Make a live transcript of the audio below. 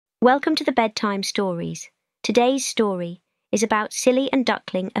Welcome to the Bedtime Stories. Today's story is about Silly and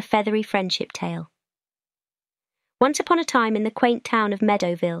Duckling, a feathery friendship tale. Once upon a time in the quaint town of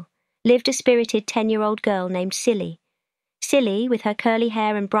Meadowville lived a spirited 10-year-old girl named Silly. Silly, with her curly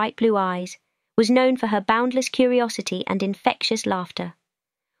hair and bright blue eyes, was known for her boundless curiosity and infectious laughter.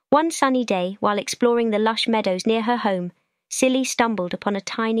 One sunny day, while exploring the lush meadows near her home, Silly stumbled upon a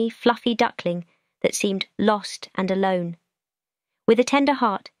tiny, fluffy duckling that seemed lost and alone. With a tender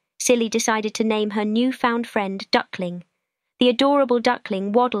heart, Silly decided to name her newfound friend Duckling. The adorable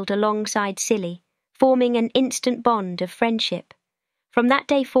duckling waddled alongside Silly, forming an instant bond of friendship. From that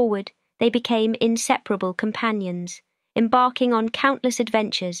day forward, they became inseparable companions, embarking on countless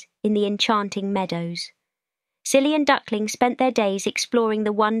adventures in the enchanting meadows. Silly and Duckling spent their days exploring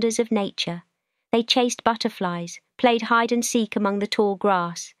the wonders of nature. They chased butterflies, played hide-and-seek among the tall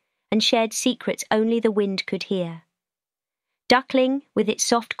grass, and shared secrets only the wind could hear. Duckling, with its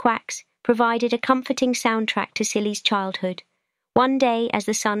soft quacks, provided a comforting soundtrack to Silly's childhood. One day, as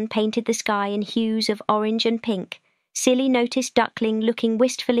the sun painted the sky in hues of orange and pink, Silly noticed Duckling looking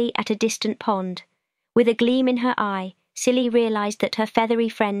wistfully at a distant pond. With a gleam in her eye, Silly realized that her feathery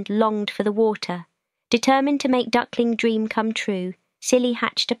friend longed for the water. Determined to make Duckling dream come true, Silly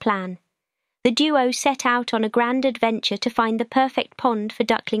hatched a plan. The duo set out on a grand adventure to find the perfect pond for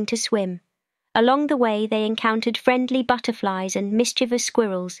Duckling to swim. Along the way, they encountered friendly butterflies and mischievous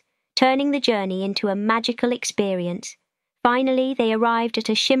squirrels, turning the journey into a magical experience. Finally, they arrived at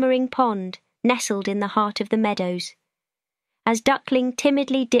a shimmering pond, nestled in the heart of the meadows. As Duckling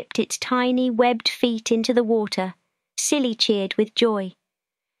timidly dipped its tiny, webbed feet into the water, Silly cheered with joy.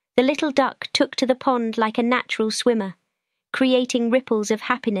 The little duck took to the pond like a natural swimmer, creating ripples of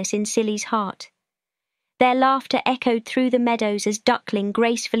happiness in Silly's heart. Their laughter echoed through the meadows as Duckling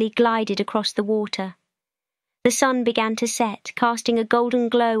gracefully glided across the water. The sun began to set, casting a golden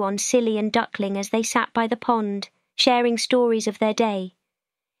glow on Silly and Duckling as they sat by the pond, sharing stories of their day.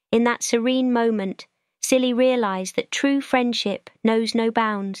 In that serene moment, Silly realized that true friendship knows no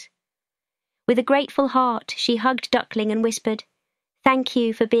bounds. With a grateful heart, she hugged Duckling and whispered, "Thank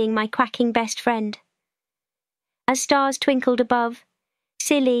you for being my quacking best friend." As stars twinkled above,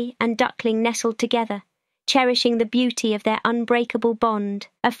 Silly and Duckling nestled together, cherishing the beauty of their unbreakable bond,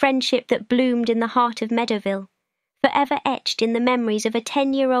 a friendship that bloomed in the heart of Meadowville, forever etched in the memories of a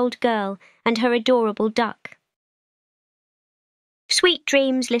 10-year-old girl and her adorable duck. Sweet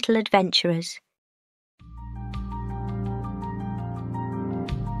dreams, little adventurers.